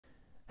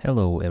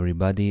Hello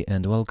everybody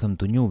and welcome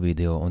to new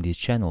video on this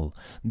channel.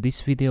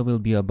 This video will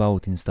be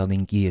about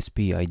installing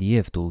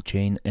ESP-IDF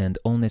toolchain and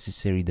all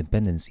necessary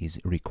dependencies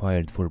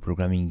required for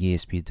programming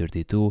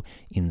ESP32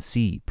 in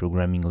C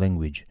programming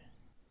language.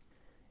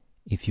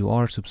 If you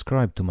are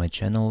subscribed to my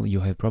channel,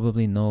 you have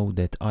probably know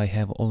that I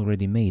have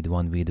already made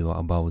one video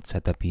about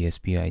setup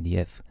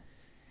ESP-IDF.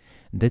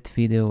 That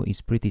video is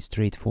pretty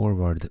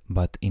straightforward,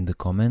 but in the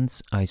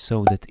comments I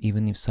saw that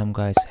even if some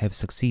guys have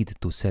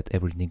succeeded to set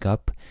everything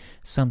up,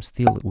 some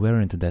still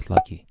weren't that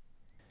lucky.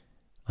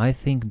 I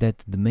think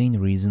that the main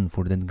reason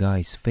for that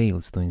guys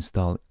fails to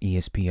install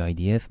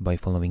ESP-IDF by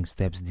following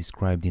steps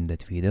described in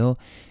that video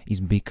is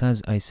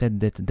because I said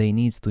that they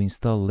need to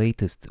install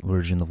latest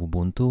version of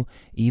Ubuntu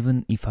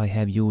even if I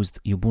have used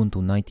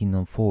Ubuntu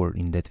 19.04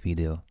 in that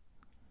video.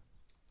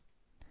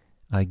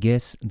 I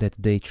guess that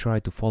they try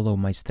to follow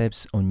my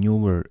steps on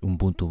newer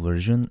Ubuntu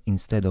version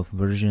instead of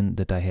version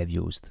that I have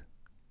used.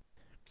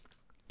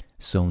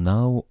 So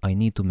now I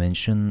need to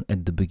mention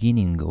at the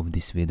beginning of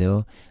this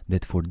video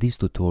that for this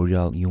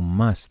tutorial you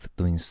must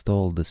to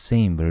install the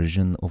same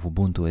version of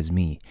Ubuntu as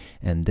me,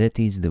 and that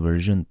is the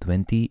version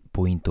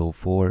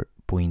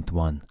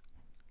 20.04.1.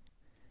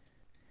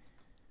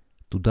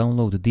 To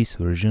download this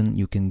version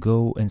you can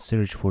go and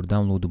search for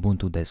download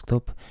Ubuntu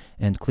desktop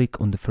and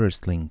click on the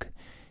first link.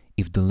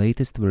 If the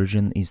latest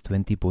version is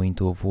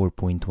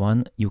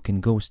 20.04.1, you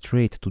can go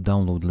straight to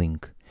download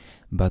link.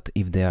 But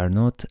if they are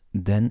not,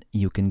 then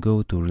you can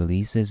go to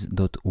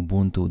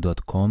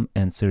releases.ubuntu.com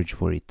and search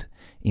for it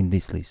in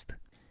this list.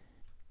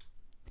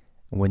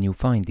 When you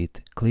find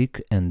it,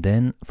 click and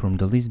then from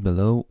the list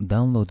below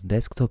download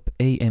desktop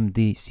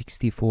AMD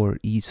 64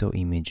 ISO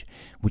image,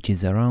 which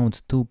is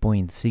around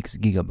 2.6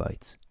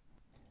 GB.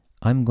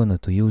 I'm gonna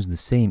to use the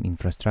same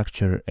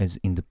infrastructure as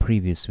in the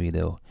previous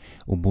video.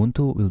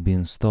 Ubuntu will be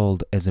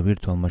installed as a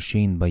virtual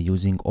machine by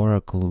using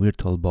Oracle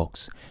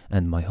VirtualBox,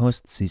 and my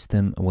host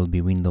system will be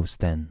Windows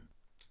 10.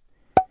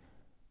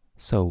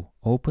 So,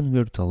 open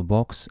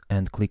VirtualBox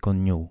and click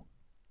on New.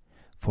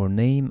 For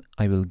name,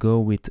 I will go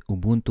with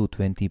Ubuntu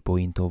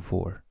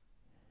 20.04.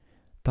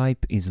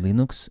 Type is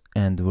Linux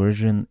and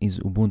version is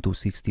Ubuntu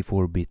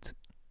 64-bit.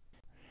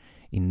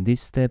 In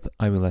this step,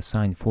 I will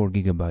assign 4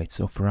 GB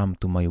of RAM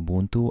to my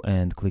Ubuntu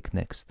and click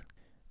Next.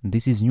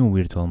 This is new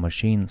virtual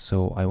machine,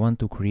 so I want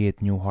to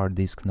create new hard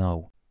disk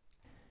now.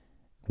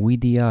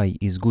 VDI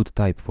is good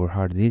type for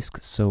hard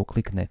disk, so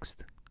click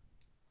Next.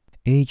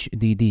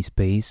 HDD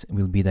space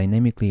will be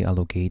dynamically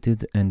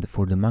allocated, and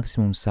for the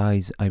maximum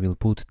size I will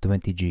put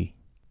 20 GB.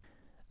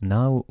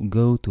 Now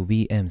go to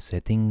VM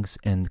settings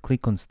and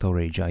click on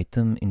Storage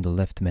item in the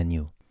left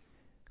menu.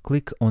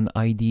 Click on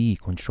IDE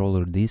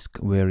controller disk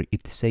where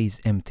it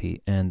says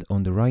empty, and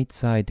on the right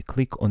side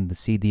click on the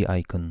CD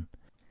icon.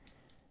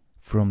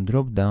 From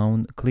drop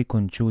down click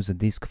on choose a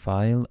disk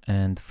file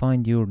and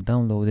find your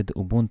downloaded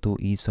Ubuntu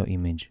ISO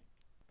image.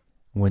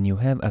 When you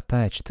have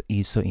attached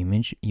ISO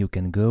image you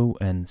can go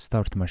and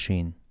start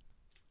machine.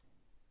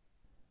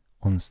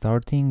 On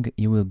starting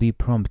you will be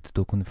prompted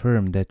to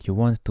confirm that you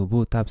want to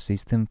boot up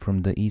system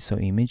from the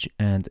ISO image,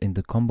 and in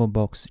the combo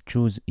box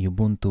choose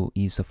Ubuntu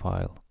ISO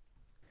file.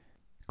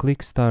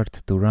 Click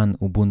Start to run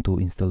Ubuntu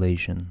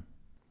installation.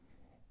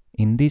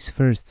 In this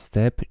first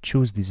step,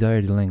 choose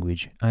desired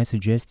language. I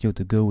suggest you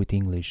to go with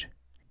English.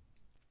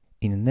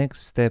 In the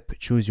next step,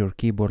 choose your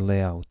keyboard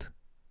layout.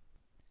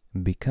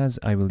 Because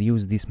I will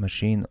use this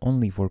machine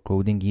only for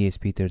coding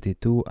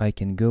ESP32, I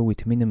can go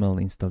with minimal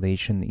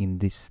installation in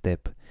this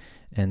step,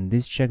 and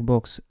this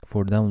checkbox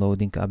for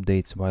downloading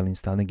updates while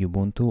installing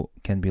Ubuntu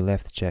can be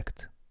left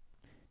checked.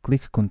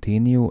 Click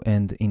Continue,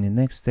 and in the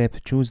next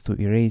step choose to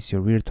erase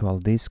your virtual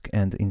disk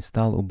and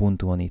install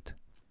Ubuntu on it.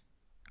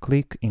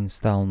 Click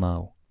Install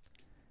Now.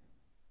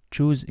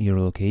 Choose your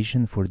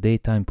location for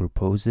daytime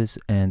purposes,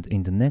 and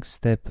in the next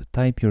step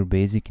type your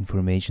basic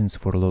informations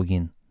for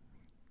login.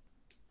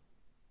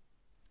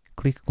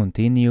 Click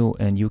Continue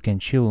and you can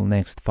chill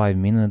next 5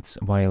 minutes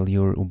while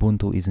your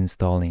Ubuntu is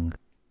installing.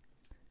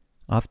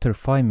 After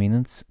 5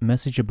 minutes,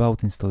 message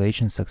about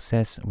installation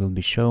success will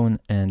be shown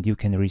and you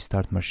can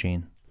restart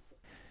machine.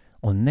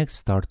 On next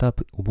startup,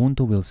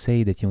 Ubuntu will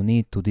say that you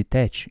need to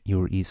detach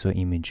your ISO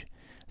image.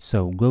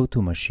 So go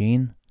to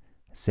Machine,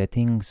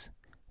 Settings,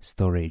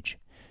 Storage.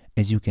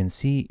 As you can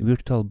see,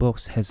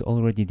 VirtualBox has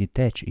already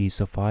detached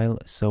ISO file,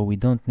 so we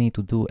don't need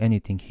to do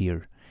anything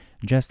here.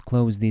 Just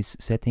close these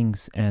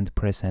settings and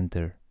press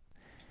Enter.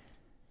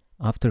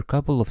 After a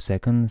couple of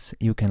seconds,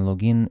 you can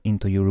log in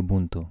into your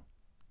Ubuntu.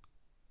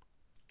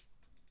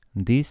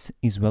 This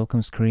is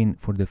welcome screen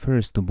for the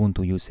first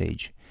Ubuntu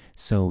usage,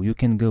 so you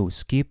can go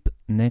skip,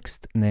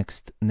 next,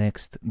 next,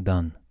 next,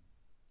 done.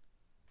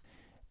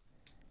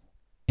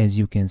 As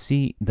you can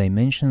see,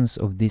 dimensions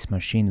of this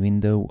machine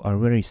window are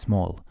very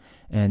small,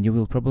 and you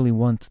will probably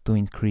want to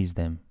increase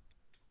them.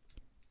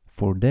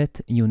 For that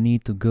you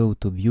need to go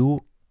to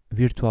View,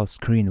 Virtual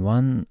Screen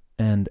 1,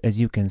 and as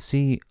you can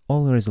see,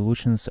 all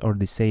resolutions are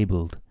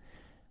disabled.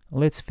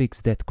 Let's fix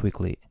that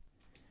quickly.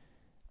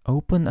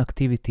 Open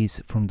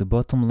Activities from the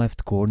bottom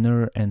left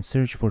corner and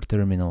search for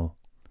Terminal.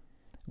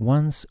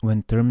 Once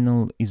when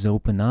terminal is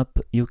open up,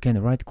 you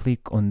can right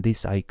click on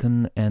this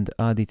icon and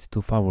add it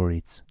to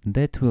favorites.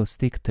 That will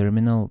stick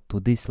terminal to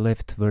this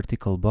left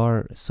vertical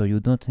bar, so you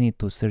don't need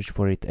to search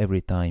for it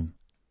every time.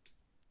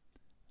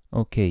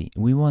 Okay,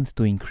 we want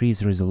to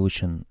increase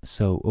resolution,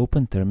 so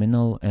open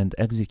terminal and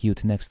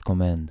execute next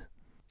command.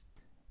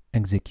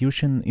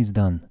 Execution is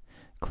done.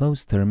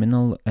 Close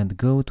terminal and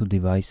go to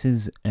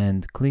devices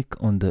and click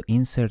on the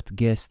insert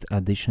guest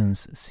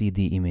additions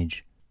CD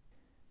image.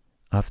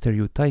 After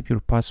you type your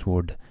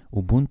password,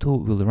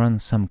 Ubuntu will run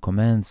some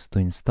commands to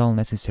install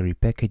necessary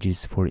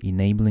packages for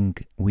enabling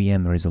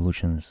VM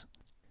resolutions.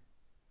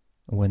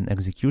 When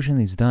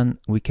execution is done,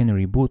 we can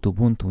reboot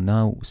Ubuntu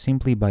now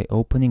simply by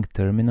opening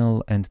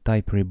terminal and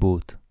type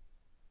reboot.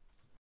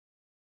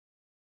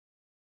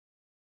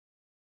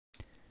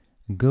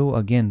 Go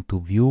again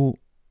to View,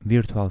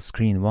 Virtual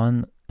Screen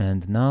 1,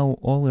 and now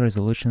all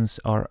resolutions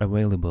are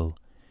available.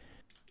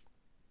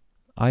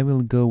 I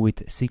will go with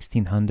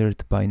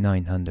 1600 by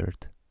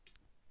 900.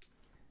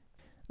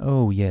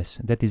 Oh yes,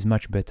 that is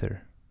much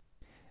better.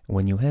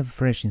 When you have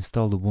fresh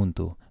installed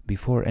Ubuntu,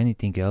 before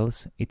anything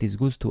else, it is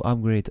good to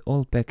upgrade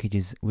all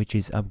packages which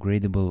is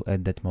upgradable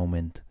at that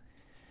moment.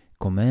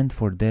 Command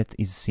for that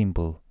is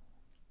simple.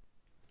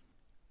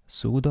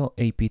 Sudo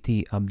apt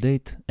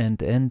update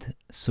and end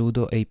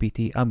sudo apt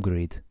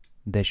upgrade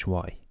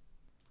 -y.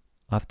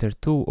 After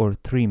 2 or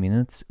 3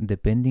 minutes,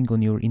 depending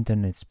on your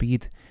internet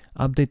speed,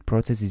 update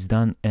process is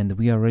done and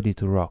we are ready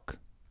to rock.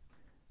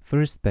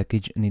 First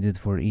package needed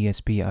for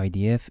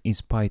ESP-IDF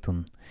is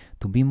Python.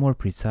 To be more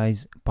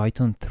precise,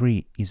 Python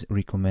 3 is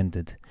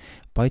recommended.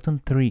 Python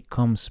 3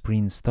 comes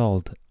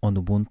pre-installed on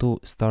Ubuntu,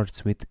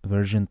 starts with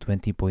version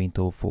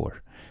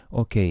 20.04.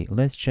 Okay,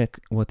 let's check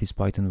what is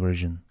Python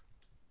version.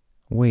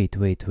 Wait.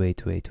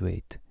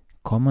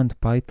 Command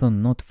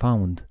Python not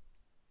found.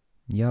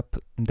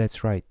 Yup,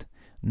 that's right.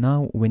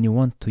 Now, when you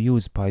want to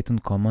use Python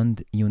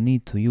command, you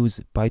need to use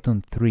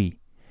Python 3,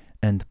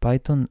 and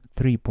Python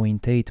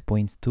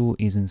 3.8.2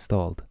 is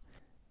installed.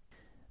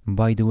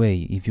 By the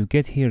way, if you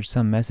get here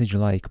some message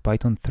like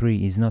Python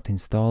 3 is not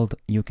installed,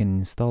 you can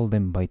install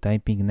them by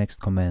typing next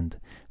command,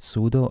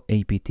 sudo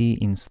apt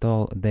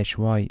install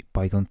 -y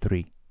python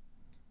 3.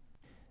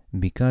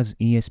 Because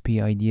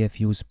ESP-IDF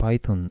use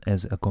Python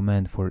as a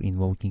command for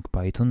invoking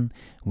Python,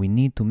 we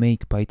need to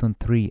make Python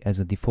 3 as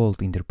a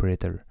default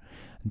interpreter.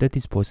 That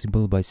is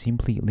possible by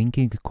simply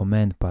linking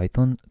command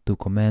Python to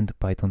command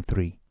Python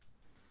 3.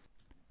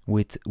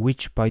 With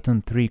which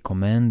Python 3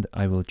 command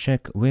I will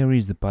check where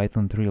is the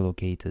Python 3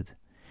 located.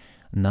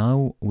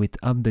 Now with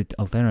update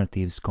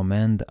alternatives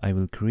command I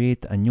will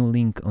create a new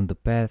link on the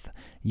path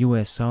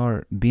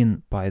usr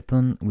bin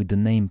python with the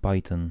name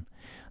Python.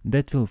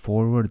 That will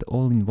forward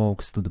all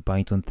invokes to the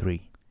Python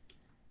 3.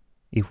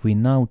 If we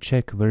now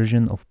check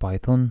version of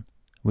Python,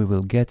 we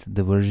will get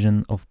the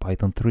version of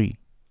Python 3.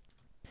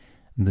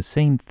 The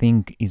same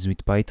thing is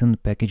with Python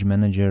package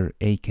manager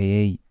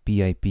aka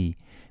PIP.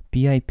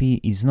 PIP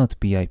is not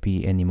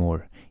PIP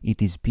anymore, it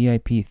is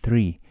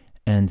PIP3,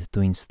 and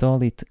to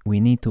install it we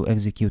need to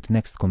execute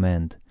next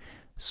command,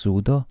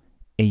 sudo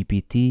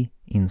apt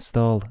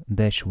install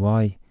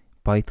 -y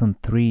python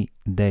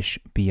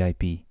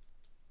 3-pip.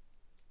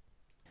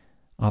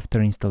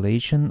 After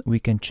installation we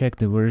can check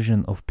the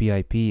version of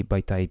PIP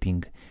by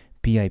typing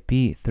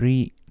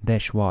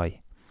pip3-y.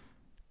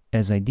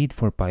 As I did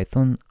for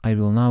Python, I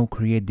will now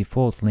create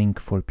default link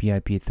for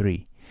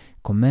PIP3.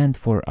 Command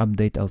for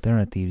update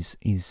alternatives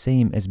is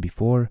same as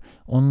before,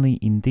 only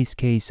in this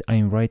case I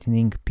am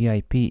writing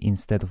PIP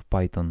instead of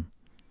Python.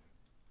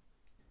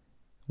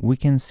 We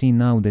can see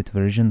now that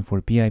version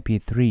for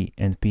PIP3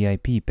 and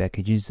PIP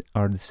packages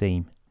are the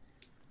same.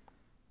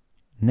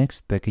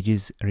 Next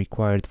packages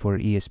required for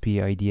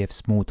ESP-IDF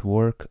smooth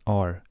work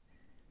are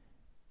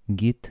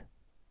git,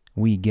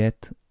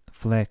 wget,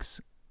 flex,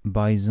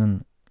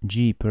 bison,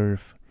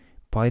 gperf,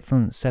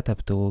 Python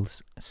setup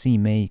tools,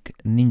 cmake,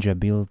 ninja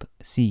build,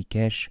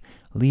 ccache,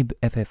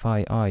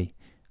 libffii,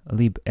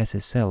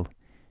 libssl,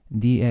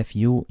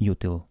 dfu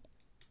util.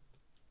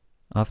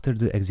 After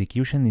the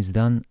execution is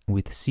done,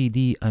 with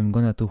cd I'm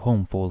gonna to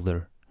home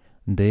folder.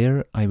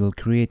 There I will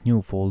create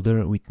new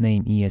folder with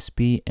name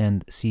ESP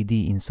and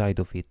cd inside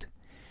of it.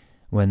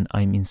 When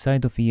I'm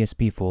inside of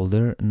ESP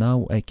folder,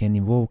 now I can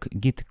invoke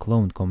git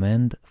clone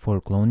command for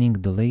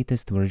cloning the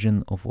latest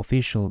version of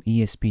official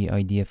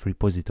ESP-IDF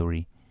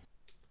repository.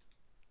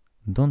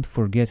 Don't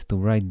forget to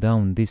write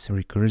down this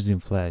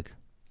recursive flag.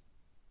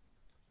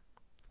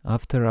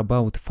 After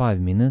about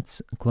 5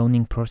 minutes,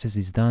 cloning process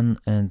is done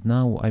and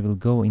now I will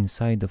go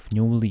inside of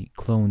newly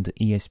cloned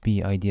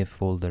ESP-IDF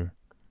folder.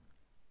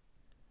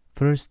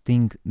 First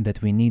thing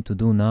that we need to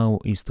do now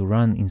is to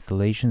run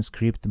installation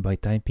script by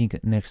typing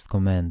next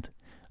command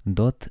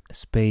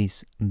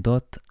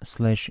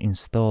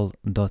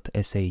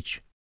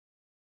 /install.sh.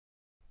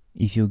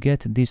 If you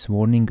get this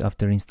warning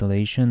after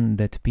installation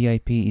that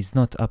PIP is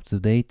not up to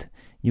date,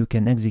 you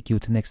can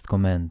execute next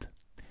command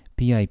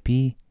pip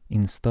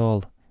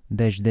install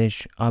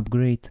 --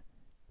 upgrade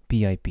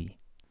pip.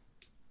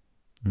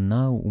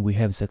 Now we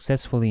have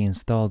successfully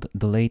installed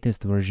the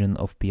latest version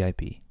of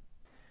PIP.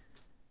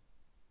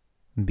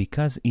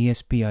 Because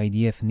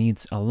ESP-IDF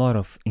needs a lot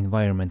of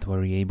environment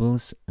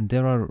variables,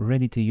 there are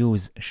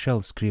ready-to-use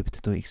shell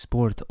script to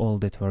export all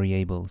that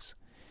variables.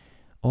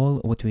 All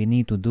what we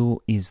need to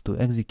do is to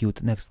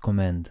execute next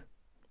command: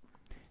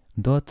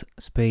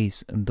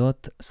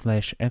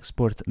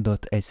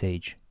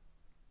 /export.sh.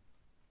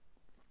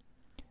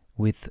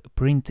 With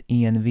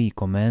print-env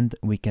command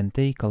we can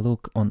take a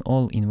look on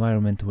all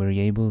environment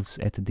variables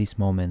at this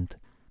moment,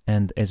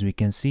 and as we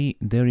can see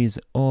there is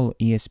all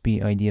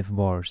ESP-IDF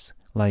vars,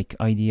 like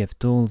IDF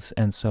tools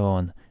and so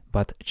on,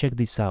 but check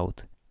this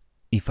out.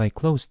 If I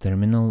close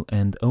terminal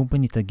and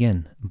open it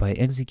again, by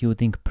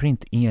executing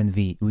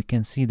print-env we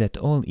can see that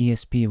all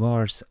ESP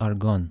vars are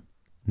gone.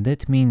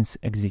 That means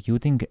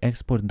executing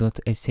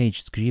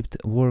export.sh script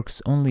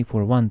works only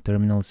for one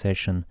terminal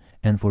session,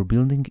 and for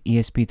building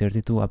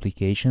ESP32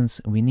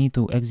 applications we need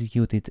to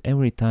execute it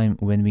every time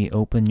when we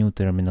open new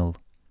terminal.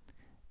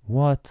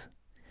 What?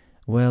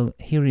 Well,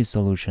 here is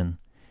solution.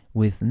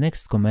 With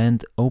next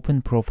command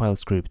open profile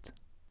script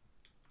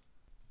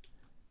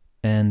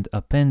and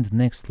append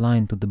next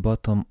line to the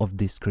bottom of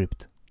this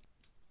script.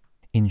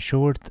 In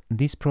short,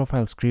 this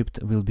profile script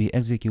will be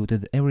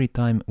executed every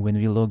time when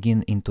we log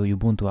in into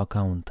Ubuntu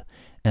account,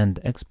 and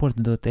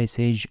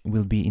export.sh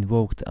will be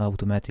invoked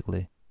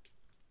automatically.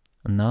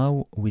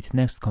 Now, with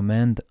next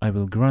command, I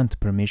will grant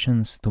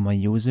permissions to my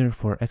user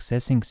for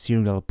accessing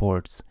serial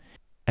ports.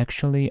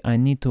 Actually, I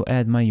need to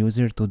add my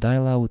user to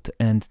dialout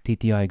and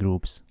TTI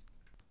groups.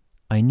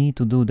 I need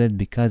to do that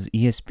because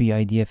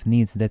ESP-IDF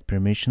needs that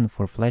permission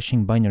for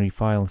flashing binary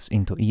files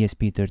into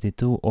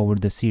ESP32 over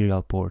the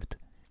serial port.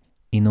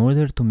 In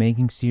order to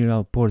making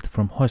serial port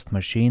from host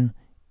machine,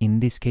 in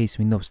this case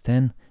Windows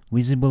 10,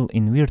 visible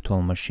in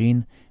virtual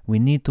machine, we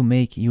need to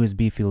make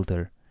USB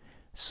filter.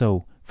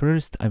 So,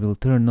 first I will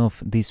turn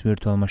off this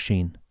virtual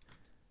machine.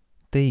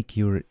 Take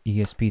your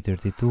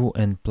ESP32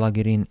 and plug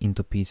it in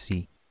into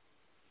PC.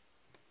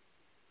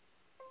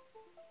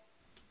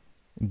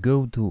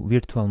 Go to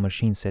Virtual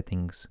Machine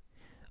Settings.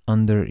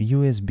 Under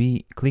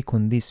USB, click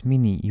on this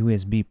mini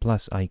USB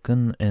plus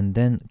icon and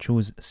then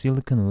choose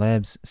Silicon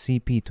Labs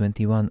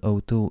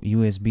CP2102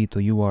 USB to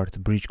UART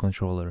bridge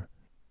controller.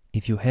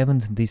 If you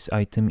haven't this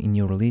item in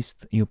your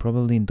list, you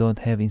probably don't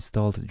have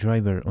installed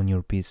driver on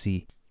your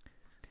PC.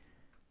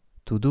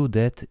 To do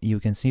that,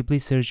 you can simply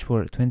search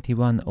for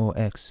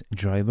 21OX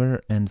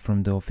driver and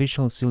from the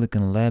official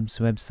Silicon Labs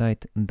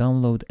website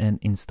download and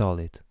install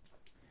it.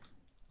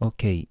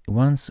 OK,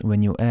 once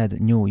when you add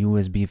new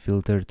USB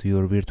filter to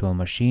your virtual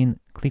machine,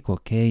 click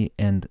OK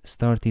and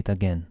start it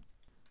again.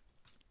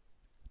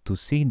 To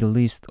see the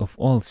list of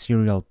all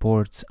serial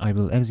ports, I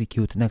will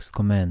execute next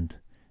command: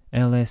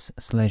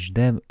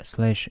 ls/dev/tty*.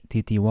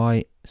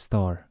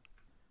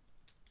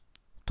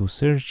 To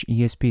search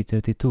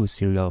ESP32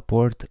 serial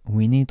port,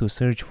 we need to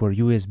search for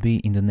USB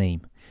in the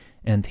name,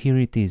 and here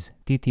it is,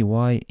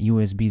 TTY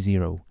USB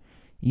 0.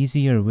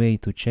 Easier way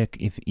to check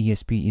if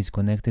ESP is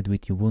connected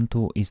with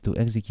Ubuntu is to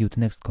execute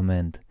next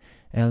command: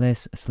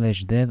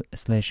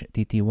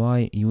 ls/dev/tty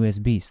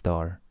USB*.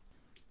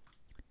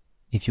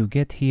 If you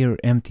get here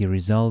empty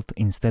result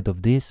instead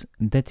of this,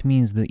 that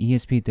means the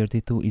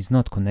ESP32 is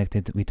not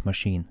connected with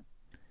machine.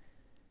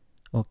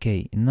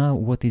 OK, now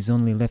what is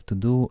only left to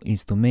do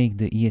is to make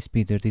the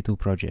ESP32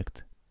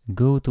 project.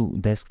 Go to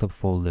desktop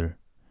folder.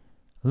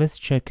 Let's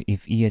check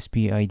if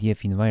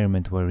ESP-IDF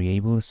environment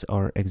variables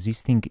are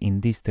existing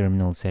in this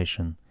terminal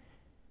session.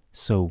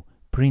 So,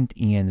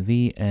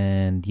 print-env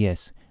and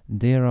yes,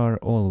 there are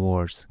all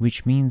vars,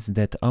 which means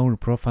that our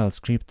profile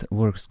script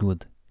works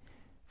good.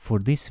 For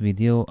this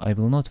video, I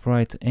will not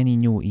write any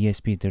new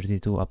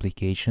ESP32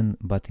 application,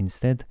 but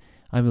instead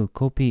I will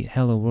copy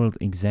Hello World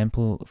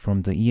example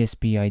from the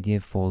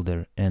ESP-IDF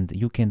folder, and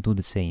you can do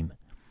the same.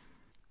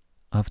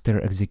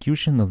 After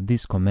execution of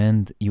this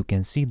command, you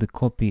can see the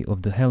copy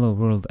of the Hello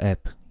World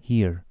app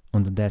here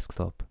on the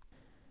desktop.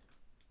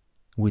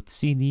 With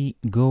cd,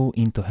 go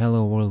into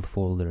Hello World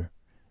folder.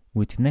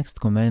 With next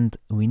command,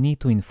 we need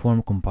to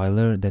inform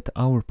compiler that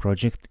our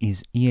project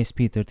is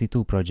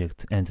ESP32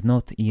 project and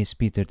not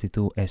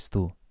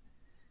ESP32S2.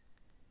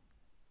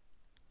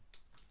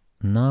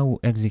 Now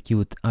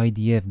execute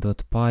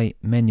idf.py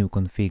menu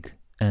config,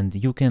 and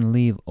you can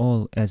leave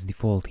all as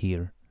default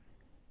here.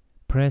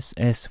 Press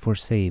S for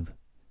save.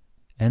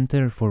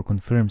 Enter for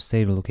confirm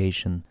save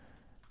location,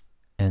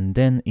 and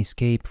then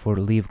escape for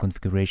leave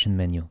configuration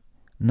menu.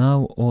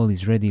 Now all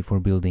is ready for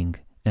building,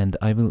 and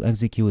I will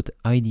execute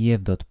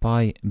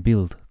idf.py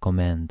build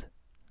command.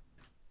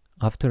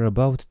 After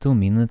about 2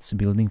 minutes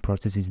building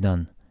process is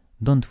done.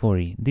 Don't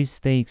worry, this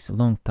takes a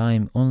long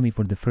time only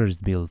for the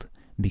first build,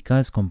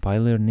 because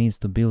compiler needs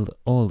to build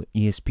all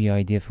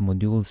ESP-IDF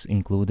modules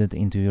included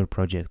into your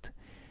project.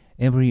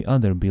 Every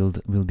other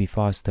build will be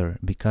faster,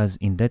 because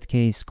in that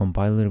case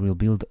compiler will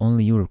build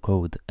only your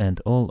code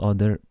and all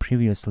other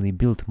previously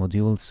built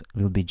modules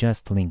will be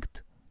just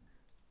linked.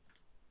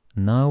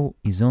 Now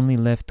is only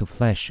left to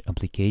flash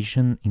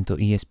application into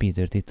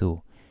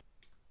ESP32.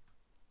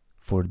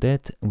 For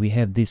that we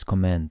have this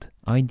command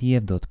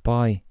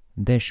idf.py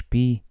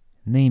 -p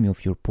name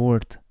of your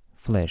port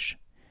flash.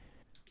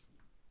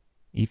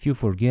 If you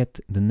forget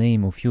the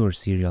name of your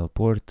serial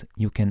port,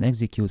 you can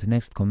execute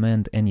next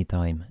command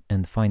anytime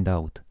and find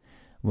out.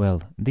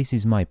 Well, this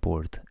is my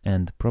port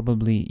and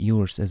probably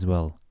yours as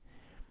well.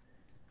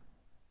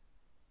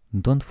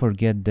 Don't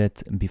forget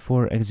that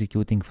before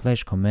executing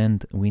flash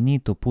command we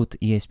need to put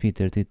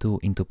ESP32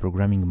 into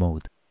programming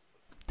mode.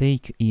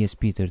 Take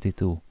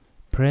ESP32,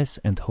 press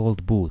and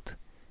hold boot,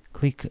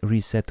 click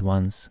reset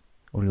once,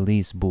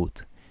 release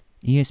boot.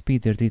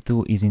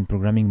 ESP32 is in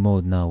programming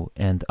mode now,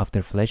 and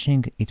after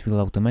flashing it will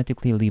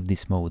automatically leave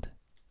this mode.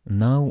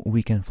 Now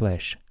we can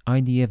flash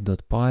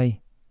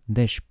idf.py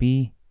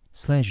 -p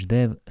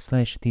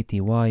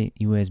 /dev/tty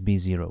USB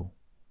 0.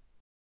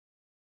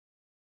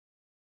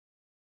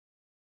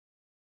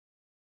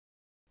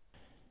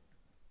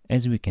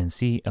 As we can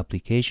see,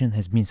 application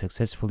has been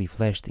successfully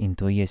flashed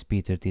into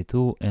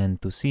ESP32, and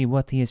to see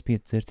what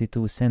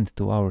ESP32 sent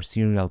to our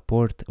serial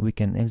port, we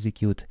can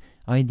execute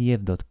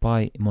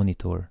idf.py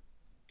monitor.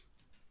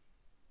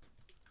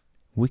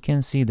 We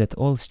can see that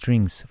all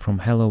strings from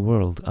Hello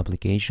World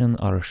application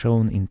are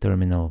shown in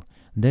terminal.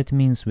 That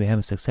means we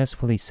have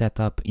successfully set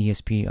up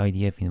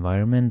ESP-IDF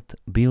environment,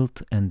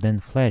 built and then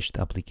flashed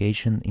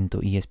application into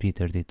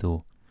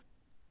ESP32.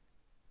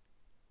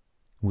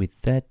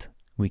 With that,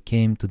 we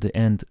came to the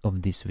end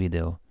of this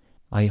video.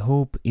 I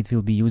hope it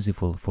will be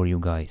useful for you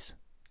guys.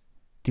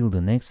 Till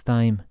the next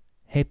time,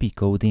 happy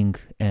coding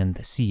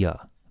and see ya,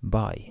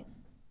 bye!